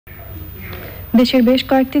দেশের বেশ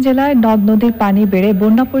কয়েকটি জেলায় নদ নদীর পানি বেড়ে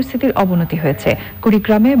বন্যা পরিস্থিতির অবনতি হয়েছে।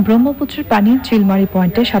 কুড়িগ্রামে ব্রহ্মপুত্রের পানি চিলমারি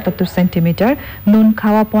পয়েন্টে ৭৭ সেন্টিমিটার,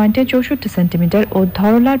 নুনখাওয়া পয়েন্টে ৬৪ সেন্টিমিটার ও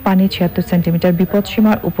ধরলার পানি ৭৬ সেন্টিমিটার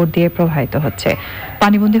বিপদসীমার উপর দিয়ে প্রবাহিত হচ্ছে।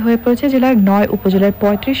 পানিবন্দী হয়ে পড়েছে জেলার ৯ উপজেলার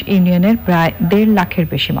 ৩৫ ইউনিয়নের প্রায় ১.৫ লাখের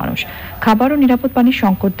বেশি মানুষ। খাবার ও নিরাপদ পানির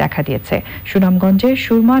সংকট দেখা দিয়েছে। সুনামগঞ্জের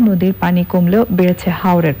সুরমা নদীর পানি কমলেও বেড়েছে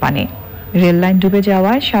হাওরের পানি। রেল লাইন ডুবে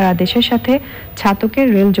যাওয়ায় সারা দেশের সাথে ছাতকের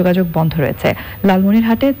রেল যোগাযোগ বন্ধ রয়েছে।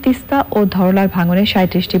 লালমনিরহাটে তিস্তা ও ধরলার ভাঙনে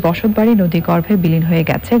 ৩৭টি বসতবাড়ি নদীগর্ভে বিলীন হয়ে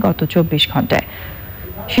গেছে গত ২৪ ঘন্টায়।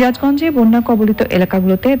 সিরাজগঞ্জে বন্যা কবলিত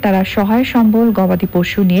এলাকাগুলোতে তারা সহায় সম্বল গবাদি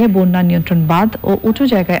পশু নিয়ে বন্যা নিয়ন্ত্রণ বাঁধ ও উঁচু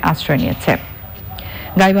জায়গায় আশ্রয় নিয়েছে।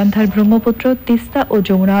 গাইবান্ধার ব্রহ্মপুত্র, তিস্তা ও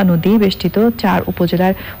যমুনা নদী বেষ্টিত ৪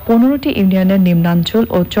 উপজেলার ১৫টি ইউনিয়নের নিম্নাঞ্চল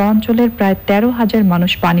ও চরাঞ্চলের প্রায় ১৩,০০০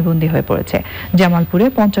 মানুষ পানিবন্দী হয়ে পড়েছে। জামালপুরে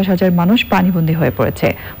 ৫০,০০০ মানুষ পানিবন্দী হয়ে পড়েছে।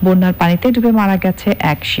 বন্যার পানিতে ডুবে মারা গেছে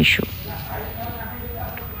এক শিশু।